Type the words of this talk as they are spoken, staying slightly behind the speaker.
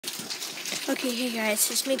Okay, hey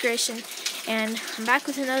guys, it's me, Grayson, and I'm back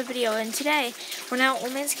with another video, and today, we're now at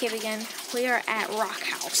Old Man's Cave again. We are at Rock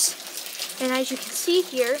House. And as you can see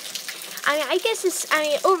here, I guess it's,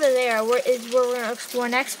 over there is where we're going to explore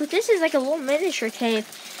next, but this is like a little miniature cave.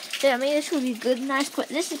 This would be good and nice, but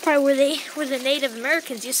this is probably where the Native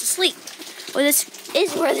Americans used to sleep. Well, this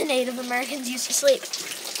is where the Native Americans used to sleep.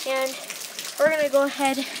 And we're going to go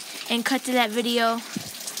ahead and cut to that video.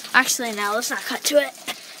 Actually, now let's not cut to it,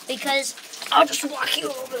 because I'll just walk you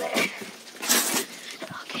over there.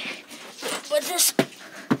 Okay. But this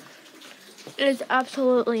is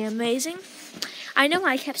absolutely amazing. I know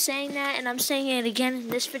I kept saying that, and I'm saying it again in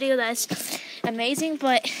this video, that's amazing,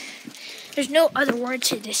 but there's no other word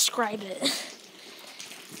to describe it.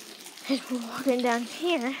 As we're walking down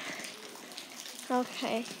here.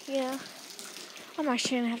 Okay, yeah. I'm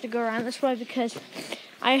actually going to have to go around this way because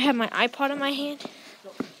I have my iPod in my hand.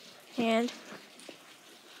 And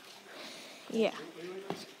yeah.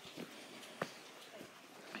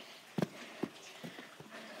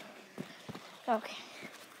 Okay.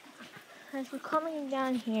 As we're coming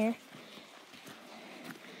down here,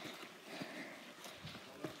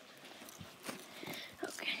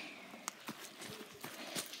 okay.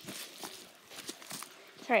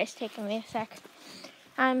 Sorry, it's taking me a sec.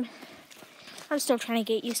 I'm still trying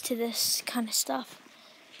to get used to this kind of stuff.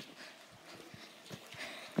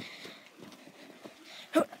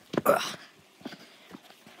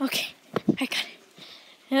 Okay, I got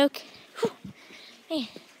it. Okay. Whew. Man.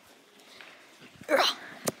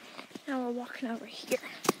 Now we're walking over here.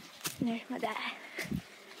 And there's my dad.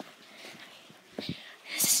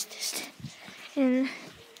 And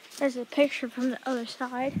there's a picture from the other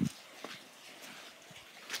side.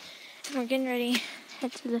 And we're getting ready to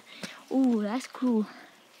head to the... Ooh, that's cool.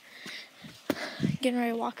 Getting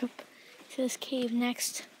ready to walk up to this cave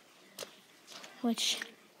next, which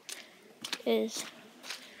is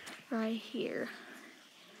right here.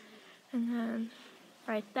 And then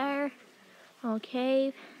right there, little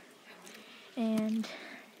cave. And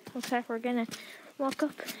looks like we're gonna walk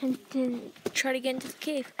up and then try to get into the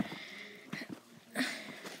cave. Okay.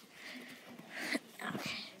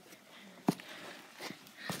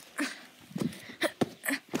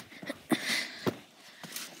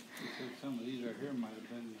 Some of these right here might have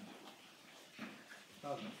been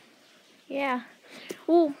ovens. Yeah.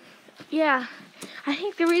 Well, yeah. I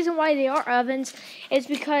think the reason why they are ovens is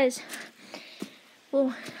because,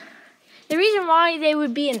 well, the reason why they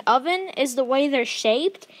would be an oven is the way they're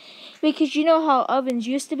shaped. Because you know how ovens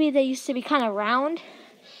used to be? They used to be kind of round.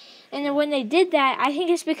 And then when they did that, I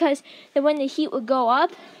think it's because that when the heat would go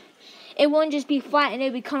up, it wouldn't just be flat and it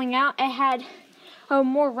would be coming out. It had a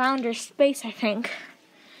more rounder space, I think.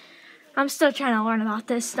 I'm still trying to learn about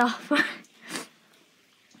this stuff.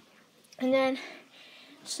 And then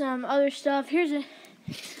some other stuff.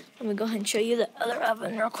 Let me go ahead and show you the other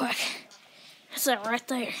oven real quick. It's like right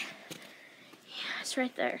there. Yeah, it's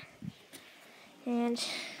right there. And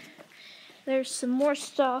there's some more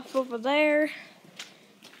stuff over there.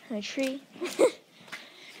 And a tree.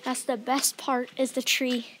 That's the best part, is the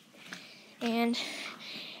tree. And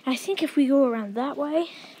I think if we go around that way,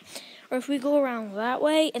 or if we go around that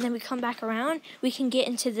way and then we come back around, we can get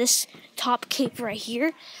into this top cave right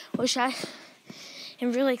here, which I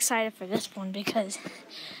am really excited for this one because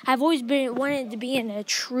I've always been wanted to be in a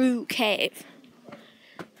true cave.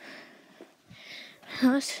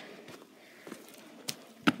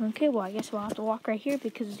 Okay, well, I guess we'll have to walk right here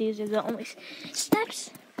because these are the only steps.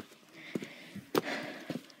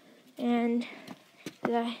 And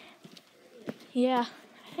yeah,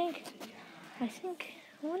 I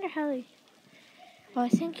wonder how they, well, I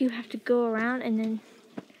think you have to go around and then,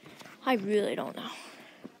 I really don't know.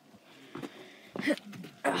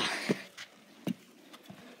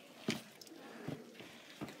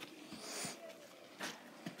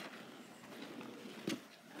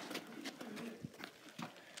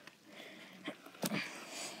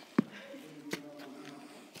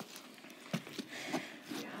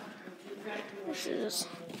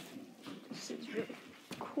 This is really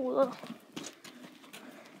cool.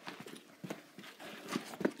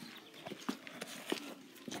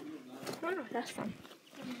 I don't know what that's from.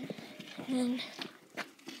 And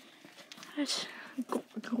that's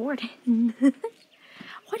Gordon.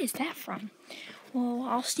 What is that from? Well,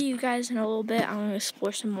 I'll see you guys in a little bit. I'm going to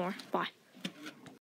explore some more. Bye.